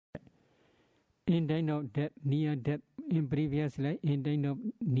In time of death, near death, in previous life, in time of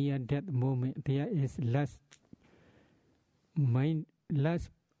near death moment, there is less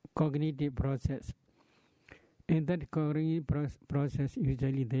cognitive process. In that cognitive process,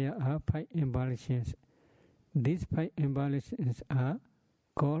 usually there are 5 embellishments. These 5 embellishments are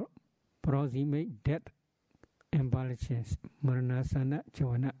called proximate death embellishments, Maranasana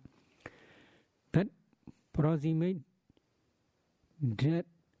Chavana. That proximate death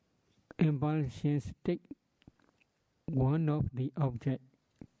embellishments take one of the object,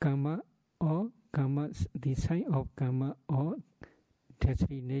 karma or karma's, the sign of karma or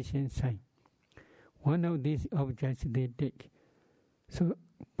destination sign. One of these objects they take. So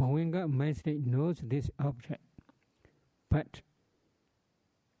Bhavanga mind state knows this object. But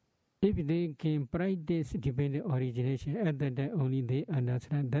if they can practice dependent origination, at that time only they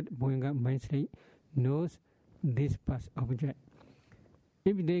understand that Bhavanga mind state knows this past object.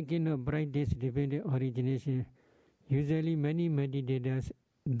 If they cannot practice dependent origination, usually many meditators,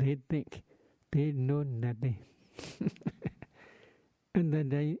 they think they know nothing. And that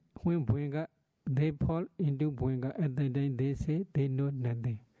day, when Bhavanga, they fall into Bhavanga, at that time they say they know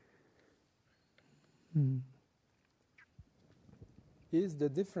nothing. Is the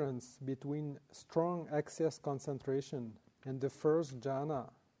difference between strong access concentration and the first jhana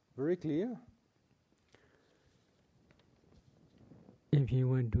very clear? If you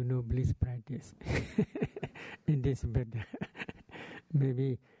want to know, please practice. It is better.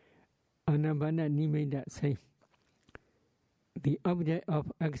 Maybe Anabana Nimeda say the object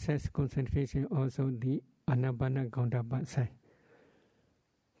of access concentration also the Anabana counterpart say.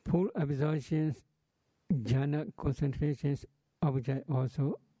 Full absorption jhana concentrations object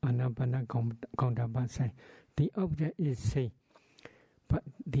also Anabana counterpart say. The object is same, but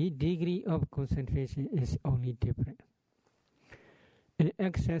the degree of concentration is only different. In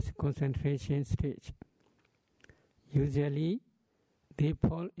excess concentration stage, usually they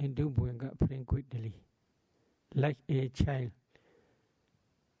fall into Bhavanga frequently, like a child.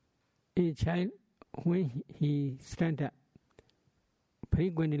 A child, when he stands up,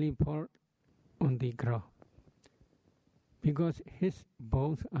 frequently fall on the ground because his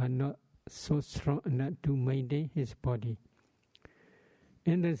bones are not so strong enough to maintain his body.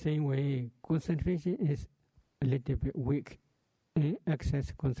 In the same way, concentration is a little bit weak in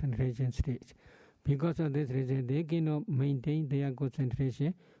excess concentration stage. Because of this reason, they cannot maintain their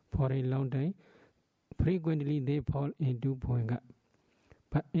concentration for a long time. Frequently, they fall into Bhavanga.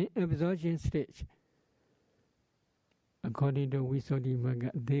 But in absorption stage, according to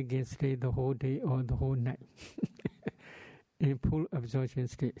Visuddhimagga, they can stay the whole day or the whole night in full absorption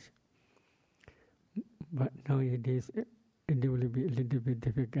stage. But nowadays, it will be a little bit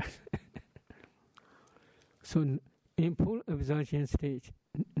difficult. So, in full absorption stage,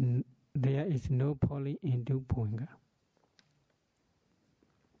 there is no falling into Bhavanga.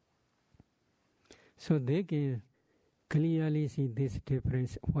 So they can clearly see this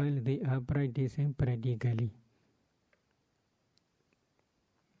difference while they are practicing practically.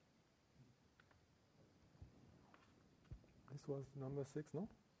 This was number 6, no?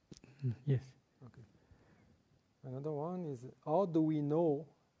 Yes. Okay. Another one is, how do we know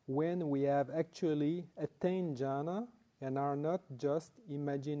when we have actually attained jhana and are not just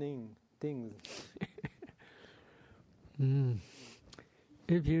imagining things?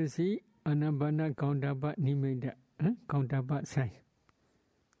 If you see Anabana counterpart Nimeda, counterpart sign,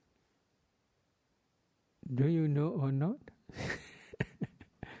 do you know or not?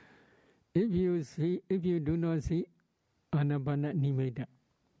 If you do not see Anabana Nimeda,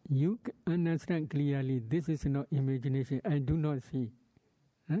 you understand clearly this is not imagination. I do not see.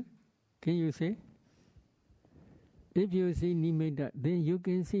 Can you say? If you see Nimeda, then you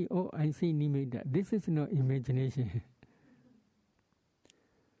can see, oh, I see Nimeda. This is not imagination.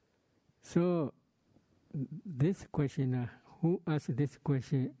 So, this questioner, who asked this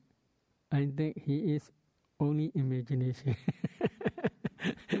question, I think he is only imagination.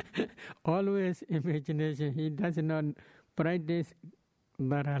 Always imagination. He does not practice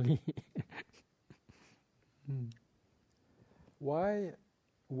thoroughly. Why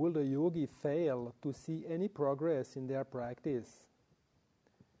will a yogi fail to see any progress in their practice?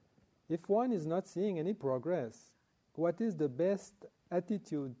 If one is not seeing any progress, what is the best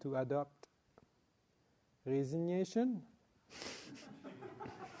attitude to adopt? Resignation?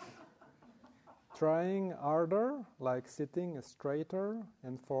 Trying harder, like sitting straighter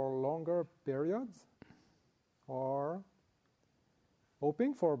and for longer periods? Or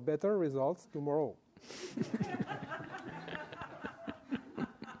hoping for better results tomorrow?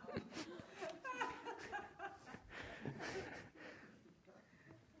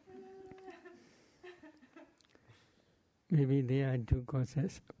 maybe there are two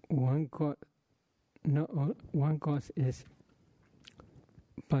causes. One cause is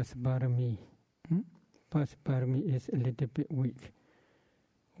pasparami. Pasparami is a little bit weak.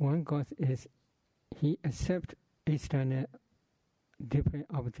 One cause is he accepts external different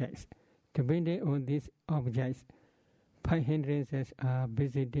objects. Depending on these objects, 5 hindrances are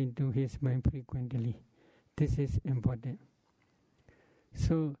visiting to his mind frequently. This is important.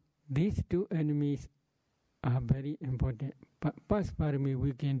 So these two enemies are very important. But pasparami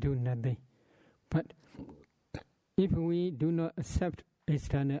we can do nothing. But if we do not accept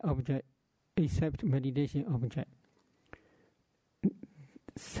external object, accept meditation object,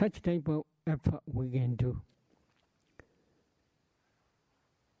 such type of effort we can do.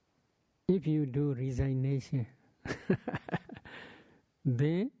 If you do resignation,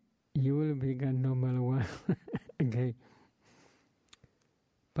 then you will become normal one. Okay.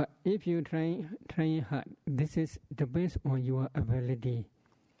 But if you try hard, this is depends on your ability.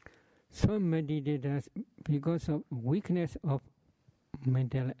 Some meditators, because of weakness of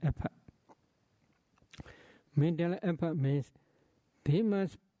mental effort. Mental effort means they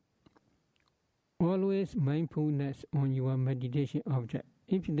must always mindfulness on your meditation object.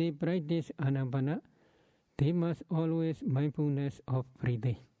 If they practice anapana, they must always mindfulness of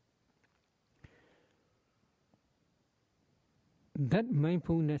breathing. That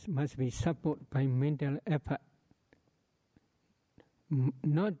mindfulness must be supported by mental effort,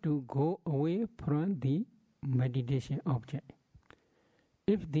 not to go away from the meditation object.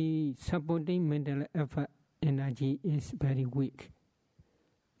 If the supporting mental effort energy is very weak,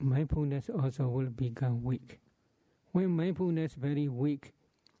 mindfulness also will become weak. When mindfulness is very weak,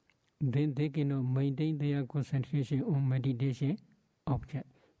 then they cannot maintain their concentration on meditation object.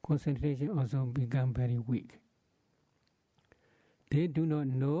 Concentration also become very weak. They do not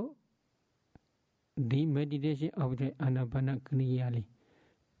know the meditation object anapana clearly.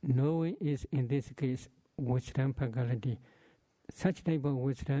 Knowing is in this case wisdom faculty. Such type of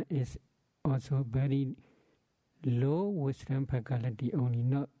wisdom is also very low wisdom faculty only,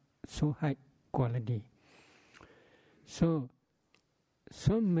 not so high quality. So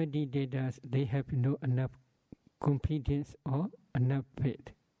some meditators, they have no enough competence or enough faith.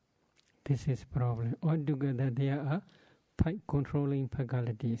 This is problem. Altogether there are 5 controlling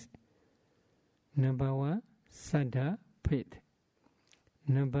faculties. Number 1, saddha, faith.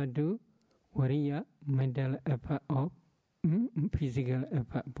 Number 2, viriya, mental effort or physical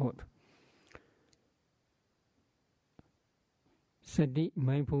effort both. Sati,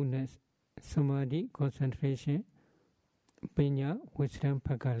 mindfulness. Samadhi, concentration. Panya, wisdom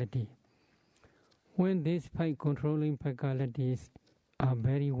faculty. When these 5 controlling faculties are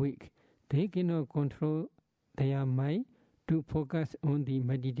very weak, they cannot control their mind to focus on the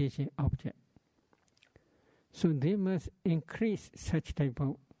meditation object. So they must increase such type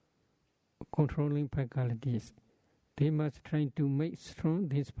of controlling faculties. They must try to make strong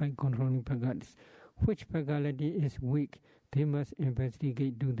these 5 controlling faculties. Which faculty is weak, they must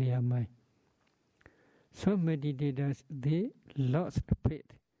investigate to their mind. Some meditators, they lost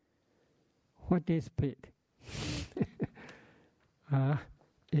faith. What is faith?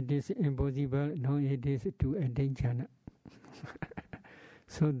 It is impossible. No, it is to attain jhana.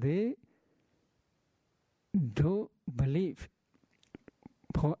 So they don't believe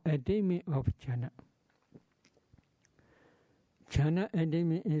for attainment of jhana. Jhana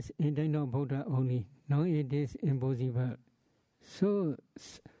attainment is internal Buddha only. No, it is impossible. So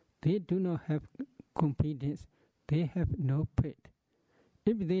they do not have competence. They have no faith.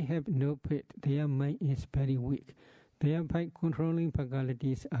 If they have no faith, their mind is very weak. Their 5 controlling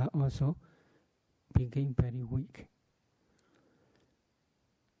faculties are also becoming very weak.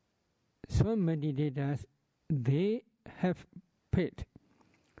 Some meditators, they have faith.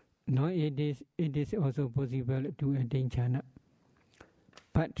 Now it is also possible to attain jhana.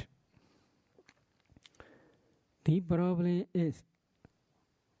 But the problem is,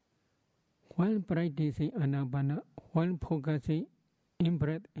 while practicing anapana, while focusing in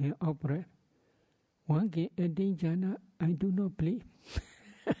breath and out breath, one can attain jhana, I do not believe.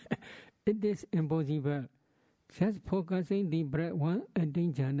 It is impossible. Just focusing the breath, one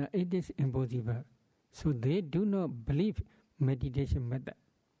attain jhana, it is impossible. So they do not believe meditation method.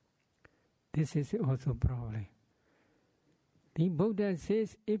 This is also problem. The Buddha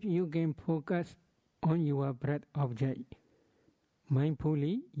says if you can focus on your breath object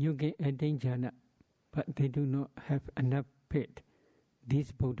mindfully, you can attain jhana. But they do not have enough faith.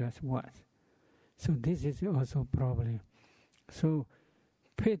 These Buddhas was. So this is also problem. So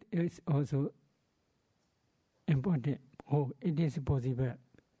faith is also important. Oh, it is possible.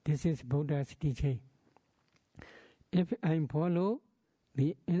 This is Buddha's teaching. if I follow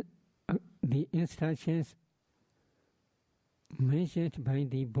the instructions mentioned by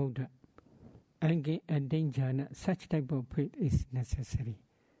the Buddha, I can attain jhana. Such type of faith is necessary.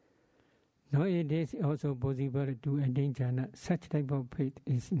 Now it is also possible to attain jhana. Such type of faith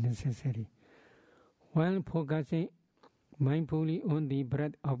is necessary. While focusing mindfully on the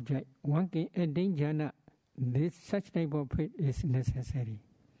breath object, one can attain jhana. Such type of faith is necessary.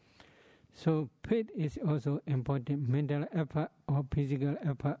 So faith is also important. Mental effort or physical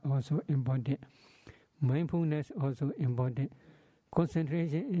effort also important. Mindfulness also important.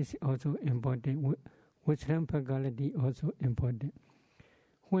 Concentration is also important. Wisdom faculty also important.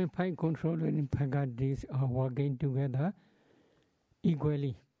 When five controlling faculties are working together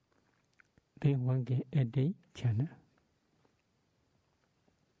equally, then one can attain jhana.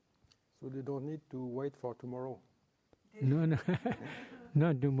 So they don't need to wait for tomorrow. No,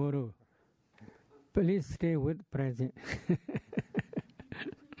 not tomorrow. Please stay with present.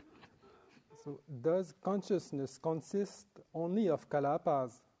 So does consciousness consist only of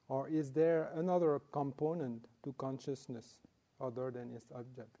kalapas, or is there another component to consciousness other than its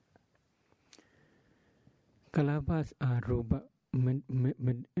object? Kalapas are a group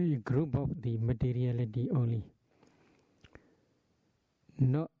of the materiality only,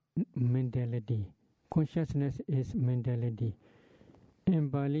 not mentality. Consciousness is mentality. In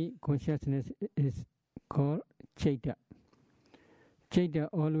Bali, consciousness is called citta. Citta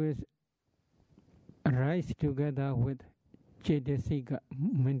always rise together with cetasika,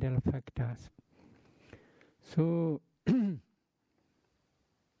 mental factors. So,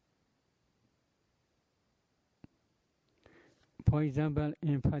 for example,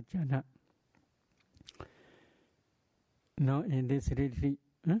 in Fajjana, now in this retreat,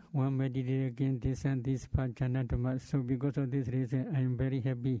 one meditate again this and this Fajjana Dhamma. So because of this reason, I am very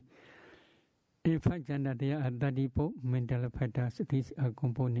happy. In Fajjana, there are 34 mental factors. These are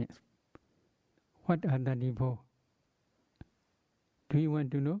components. What are 34? Do you want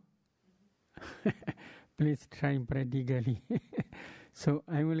to know? Please try practically. So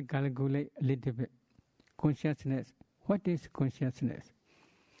I will calculate a little bit. Consciousness. What is consciousness?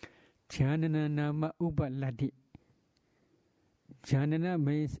 Jnana nama upalati. Jnana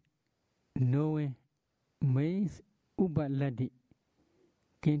means knowing, means upalati,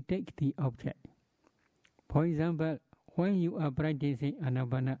 can take the object. For example, when you are practicing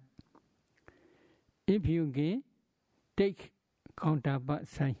anapana, if you can take counterpart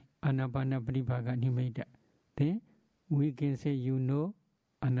sign, anapana paribhaga nimitta, then we can say you know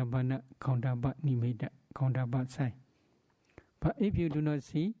anapana counterpart nimitta, counterpart sign. But if you do not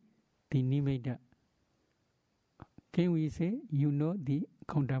see the nimitta, can we say you know the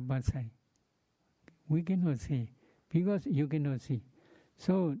counterpart sign? We cannot say, because you cannot see.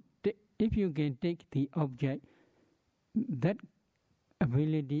 So if you can take the object, that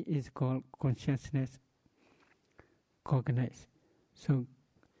ability is called consciousness, cognize. So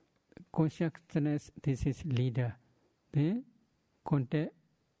consciousness, this is leader. Then contact,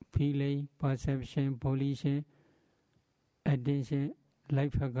 feeling, perception, volition, attention,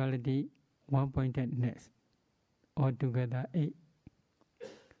 life faculty, one-pointedness. Altogether 8.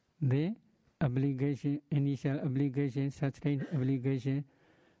 Then obligation, initial obligation, sustained obligation,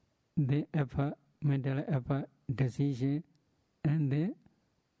 then effort, mental effort, decision, and then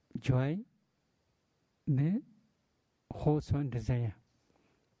joy, then wholesome desire.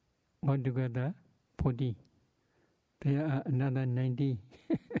 Altogether 40. There are another 90.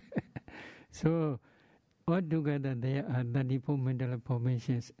 So altogether there are 34 mental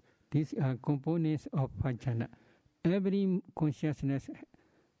formations. These are components of Vajjana. Every consciousness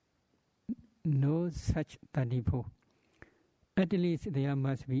knows such 34. At least there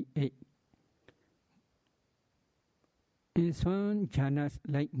must be 8. In some jhanas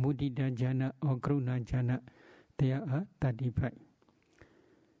like Mudita jhana or Karuna jhana, there are 35.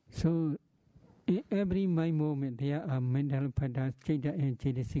 So in every mind moment there are mental patterns, citta and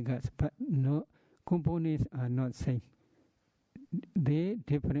cetasikas, but no components are not same. They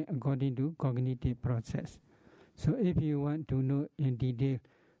differ according to cognitive process. So if you want to know in detail,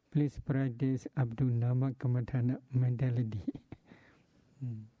 please practice up to Nama Kamatana mentality.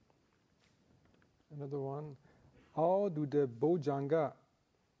 Another one. How do the bojjhanga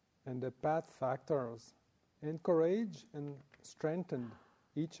and the path factors encourage and strengthen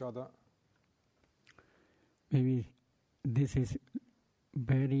each other? Maybe this is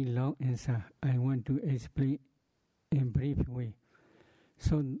very long answer. I want to explain in brief way.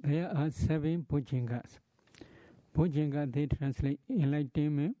 So there are 7 bojjhangas. Bojjhanga, they translate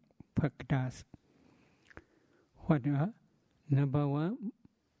enlightenment factors. What are? Number 1,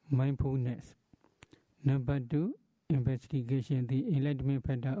 mindfulness. Number 2, investigation, the enlightenment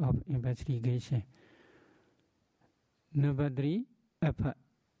factor of investigation. Number 3, effort.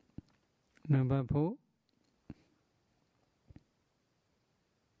 Number 4,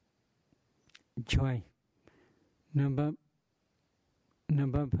 joy. Number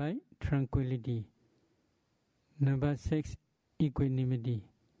 5, tranquility. Number 6, equanimity.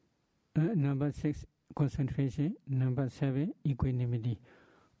 Number 6, concentration. Number 7, equanimity.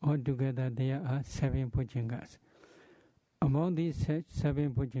 Altogether, there are 7 bhujangas. Among these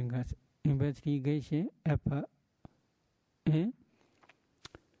 7 bhujangas, investigation, effort, and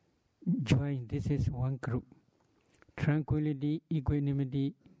joy, this is one group. Tranquility,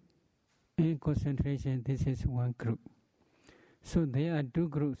 equanimity, and concentration, this is one group. So there are 2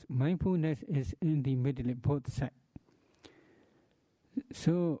 groups. Mindfulness is in the middle, both sides.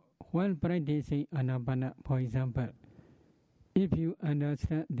 So while practicing anapana, for example, if you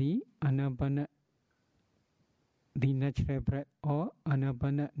understand the anapana, the natural breath, or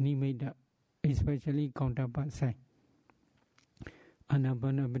anapana nimitta, especially counterpart side,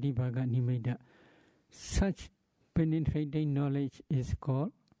 anapana pratibhaga nimitta, such penetrating knowledge is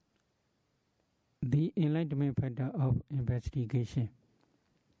called the enlightenment factor of investigation.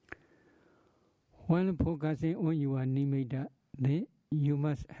 While focusing on your nimitta, then you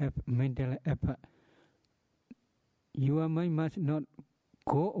must have mental effort. Your mind must not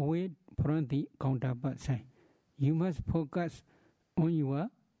go away from the counterpart side. You must focus on your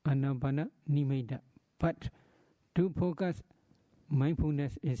anapana nimitta. But to focus,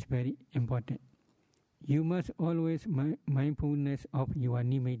 mindfulness is very important. You must always mindfulness of your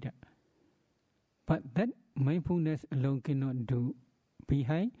nimitta. But that mindfulness alone cannot do.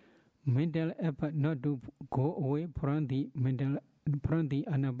 Behind mental effort not to go away from the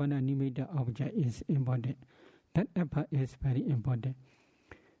anapana nimitta object is important. That effort is very important.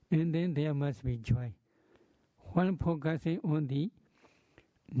 And then there must be joy. While focusing on the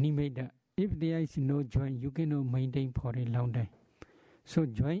nimitta, if there is no joy, you cannot maintain for a long time. So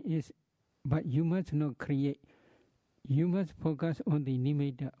joy is, but you must not create. You must focus on the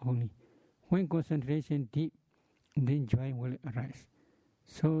nimitta only. When concentration deep, then joy will arise.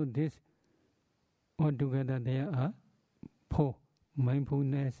 So this altogether there are 4: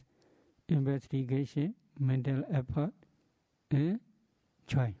 mindfulness, investigation, mental effort, and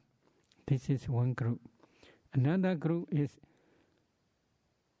joy. This is one group. Another group is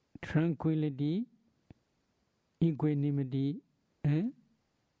tranquility, equanimity, and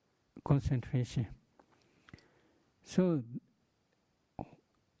concentration. So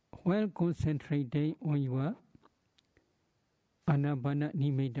while concentrating on your anapana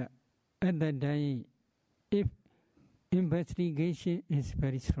nimitta, at that time, if investigation is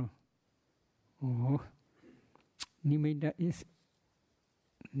very strong, nimitta is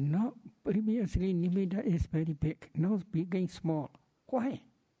not previously nimitta is very big, now it's becoming small. Why?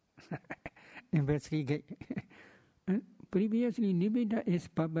 Investigate. Previously nimitta is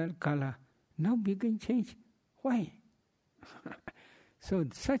purple color, now became change. Why? So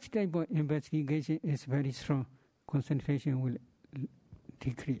such type of investigation is very strong. Concentration will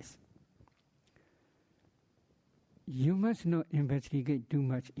decrease. You must not investigate too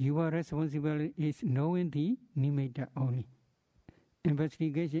much. Your responsibility is knowing the nimitta only.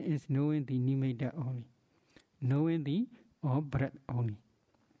 Investigation is knowing the nimitta only. Knowing the breath only.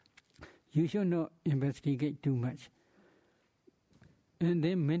 You should not investigate too much. And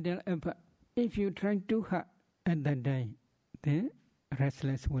then mental effort. If you try too hard at that time, then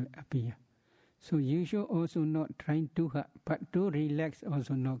restless will appear. So you should also not try too hard, but to relax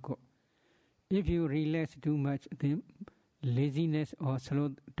also not good. If you relax too much, then laziness or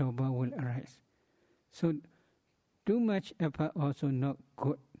slow torpor will arise. So too much effort also not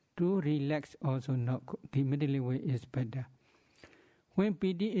good. To relax also not good. The middle way is better. When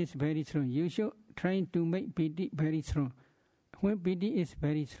piti is very strong, you should try to make piti very strong. When piti is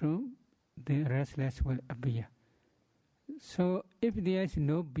very strong, then restless will appear. So if there is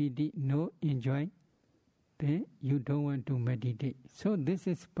no piti, no enjoy, then you don't want to meditate. So this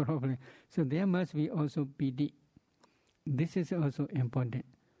is problem. So there must be also piti. This is also important.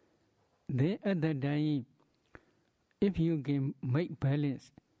 Then at the time, if you can make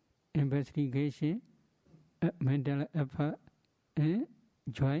balance, investigation, mental effort, and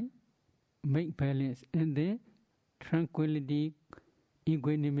joy, make balance, and then tranquility,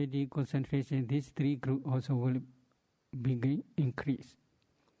 equanimity, concentration, these 3 groups also will begin increase.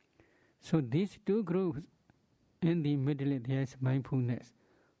 So these 2 groups, in the middle there is mindfulness.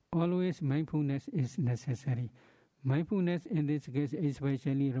 Always mindfulness is necessary. Mindfulness in this case is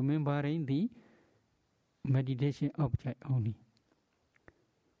especially remembering the meditation object only.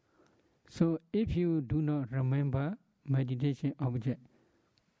 So if you do not remember meditation object.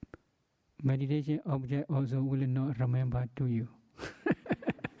 Meditation object also will not remember to you.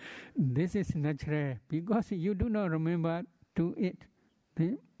 This is natural because you do not remember to it.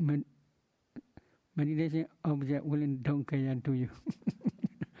 The meditation object will don't care to you.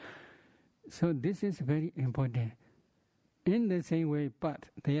 So this is very important. In the same way, path,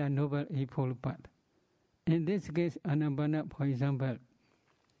 they are noble eightfold path. In this case, Anapana, for example,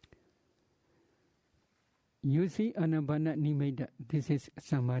 you see Anapana Nimitta, this is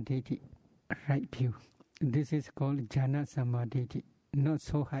Samadhi, right view. This is called Jhana Samadhi, not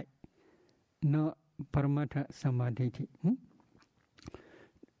so high, not Paramata Samadhi.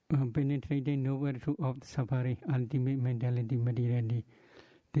 Penetrating noble truth of suffering, ultimate mentality, materiality.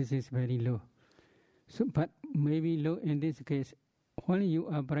 This is very low. So, but maybe low in this case, when you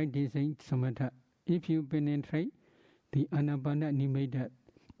are practicing samatha, if you penetrate the Anapana Nimitta,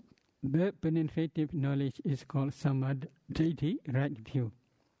 the penetrative knowledge is called Samadhi, right view.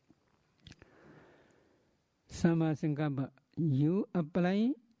 Samasankappa, you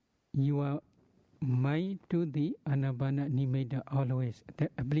apply your mind to the Anapana Nimitta always. The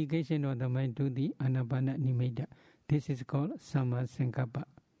application of the mind to the Anapana Nimitta. This is called Samasankappa.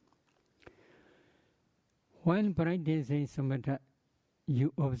 While practicing samatha,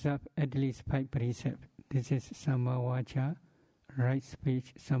 you observe at least 5 precepts. This is Samavacha, right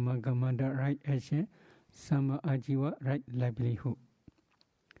speech, Samagamanda, right action, Samaajiva, right livelihood.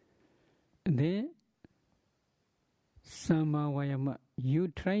 Then, Samavayama, you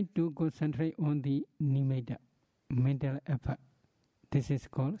try to concentrate on the nimitta, mental effort. This is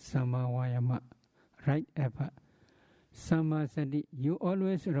called Samavayama, right effort. Samasati, you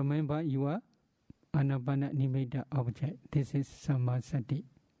always remember your Anapana Nimitta object. This is Samasati.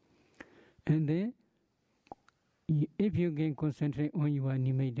 And then, if you can concentrate on your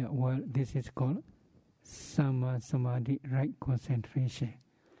Nimitta, well, this is called Samasamadhi, right concentration.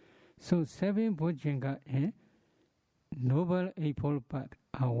 So, 7 Bojjhanga and Noble Eightfold Path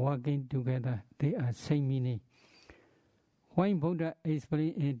are working together. They are same meaning. Why Buddha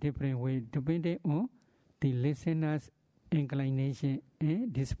explained in different ways, depending on the listener's inclination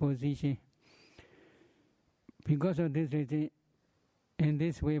and disposition. Because of this reason, in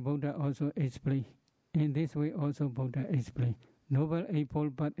this way Buddha also explained. In this way also Buddha explained. Noble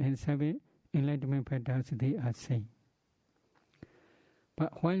Eightfold Path and 7 enlightenment paths, they are same.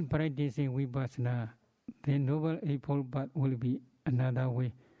 But while practicing Vipassana, the Noble Eightfold Path will be another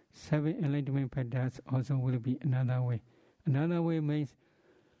way. 7 enlightenment paths also will be another way. Another way means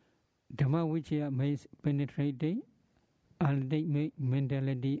Dhamma Vichaya means penetrating ultimate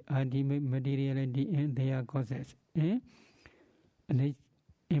mentality, ultimate materiality and their causes.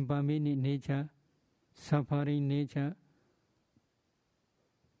 Impermanent nature, suffering nature,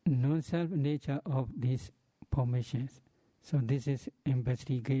 non-self nature of these formations. So this is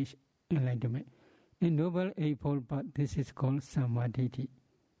investigation enlightenment. In Noble Eightfold Path, this is called Samadhi.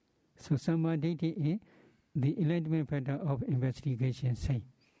 So Samadhi is the enlightenment pattern of investigation, say.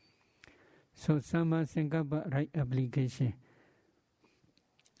 So Samasankappa, right application.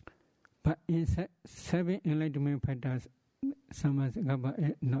 But in 7 enlightenment patterns, Samasankappa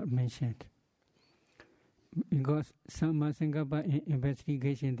is not mentioned. Because Samasankappa in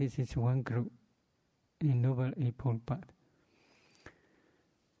investigation, this is one group in Noble Eightfold Path.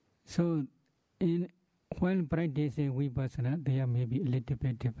 So while practicing Vipassana, they are maybe a little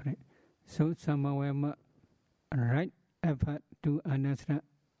bit different. So Samavayama, right effort to understand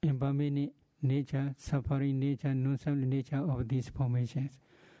impermanent nature, suffering nature, non-self nature of these formations.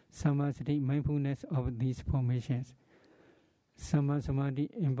 Samasati, mindfulness of these formations. Samasamadhi,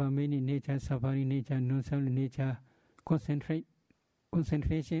 impermanent nature, suffering nature, non-self nature,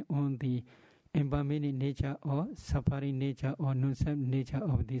 concentration on the impermanent nature or suffering nature or non-self nature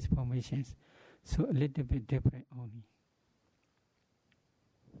of these formations. So a little bit different only.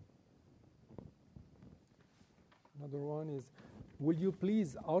 Another one is, will you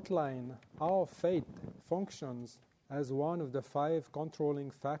please outline how faith functions as one of the 5 controlling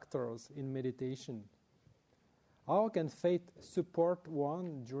factors in meditation? How can faith support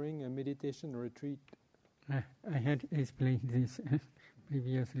one during a meditation retreat? I had explained this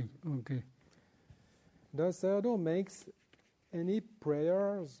previously. Okay. Does Sayadaw makes any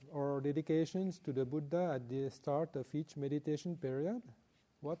prayers or dedications to the Buddha at the start of each meditation period?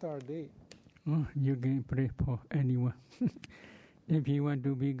 What are they? Oh, you can pray for anyone. If you want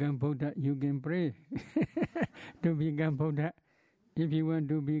to become Buddha, you can pray to become Buddha. If you want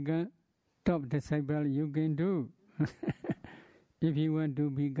to become top disciple, you can do. If you want to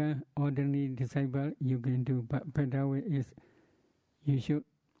become ordinary disciple, you can do. But better way is you should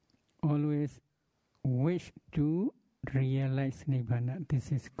always wish to realize Nibbana.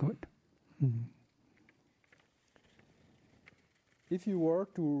 This is good. If you were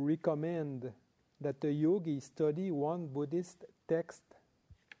to recommend that a yogi study one Buddhist text,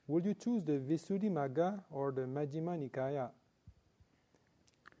 would you choose the Visuddhimagga or the Majjhima Nikaya?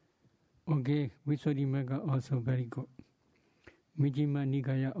 Okay, Visuddhimagga also very good. Majjhima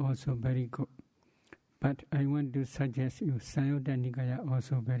Nikaya also very good. But I want to suggest you Sayadaw Nikaya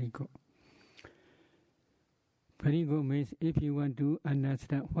also very good. Very good means if you want to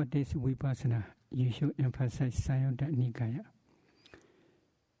understand what is Vipassana, you should emphasize Sayadaw Nikaya.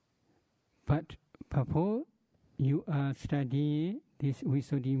 But before you are studying this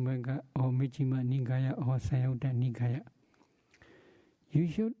Visuddhimagga or Majjhima Nikaya or Sayadaw Nikaya, you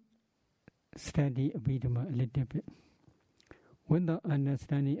should study Abhidhamma a little bit. Without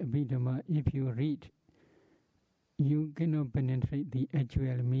understanding Abhidhamma, if you read, you cannot penetrate the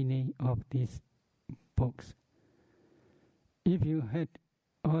actual meaning of these books. If you had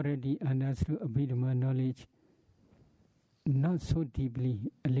already understood Abhidhamma knowledge, not so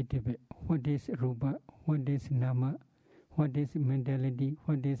deeply, a little bit, what is Rupa, what is Nama, what is mentality,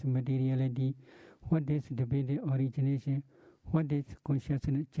 what is materiality, what is dependent origination, what is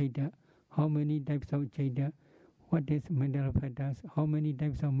consciousness Chaita, how many types of Chaita, what is mental factors, how many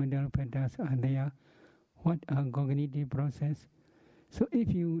types of mental factors are there, what are cognitive process. So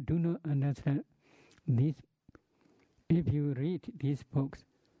if you do not understand this, if you read these books,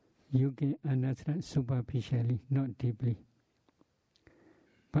 you can understand superficially, not deeply.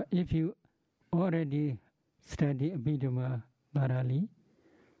 But if you already study Abhidhamma thoroughly,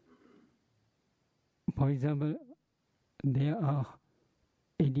 for example, there are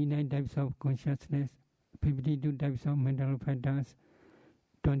 89 types of consciousness, 52 types of mental factors,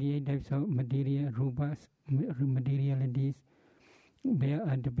 28 types of material rupas, materialities, there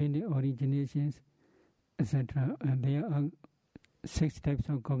are dependent originations, etc. And there are 6 types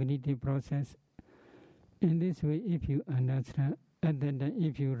of cognitive process. In this way, if you understand, and then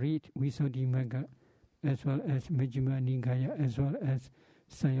if you read Visuddhimagga as well as Majjhima Nikaya as well as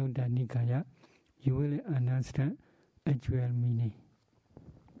Sayadaw Nikaya, you will understand actual meaning.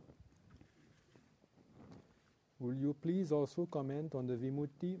 Will you please also comment on the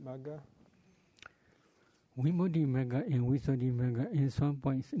Vimuttimagga? Vimuttimagga and Visuddhimagga in some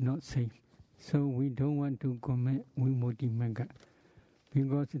points not same. So we don't want to comment Vimuttimagga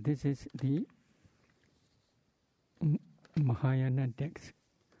because this is the Mahayana text,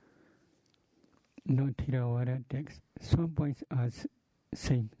 not Theravada text. Some points are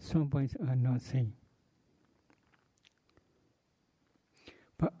same, some points are not same.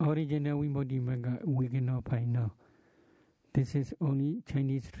 But original Vimuttimagga we cannot find now. This is only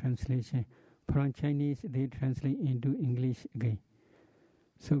Chinese translation. From Chinese they translate into English again.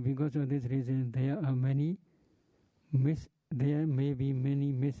 So because of this reason, there may be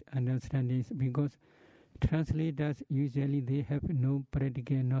many misunderstandings because translators usually they have no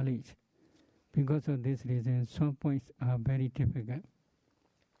practical knowledge. Because of this reason, some points are very difficult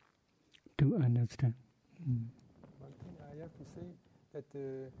to understand. One thing I have to say that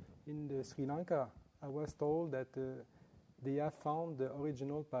in the Sri Lanka, I was told that they have found the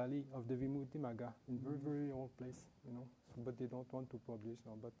original Pali of the Vimuttimagga in very old place, So, but they don't want to publish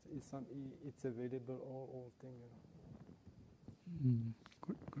now. But it's available all thing,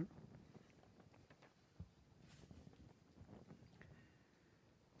 Good.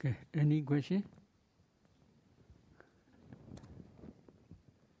 Okay, any question?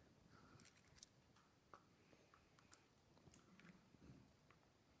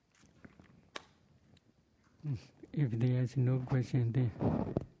 If there is no question, then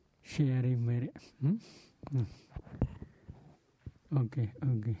sharing merit. Okay.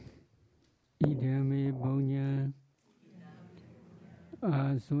 Idame Bonya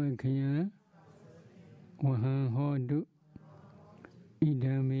Aswakaya Wahan Hodu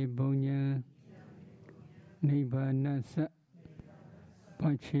Idame Bonya Nibbanasa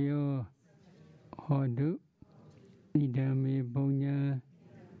Pachayo Hodu Idame Bonya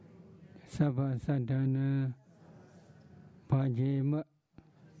Sabbasadana Pajema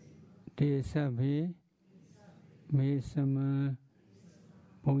Desabe Mesama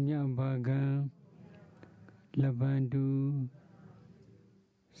Punya Baga Labandu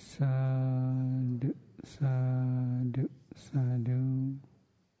Sadhu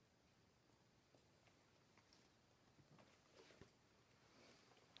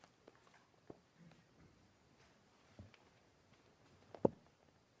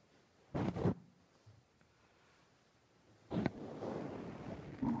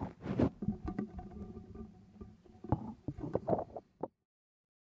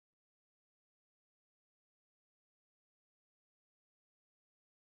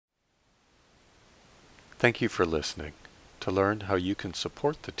Thank you for listening. To learn how you can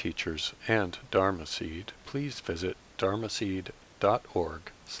support the teachers and Dharma Seed, please visit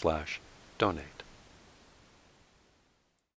dharmaseed.org/donate.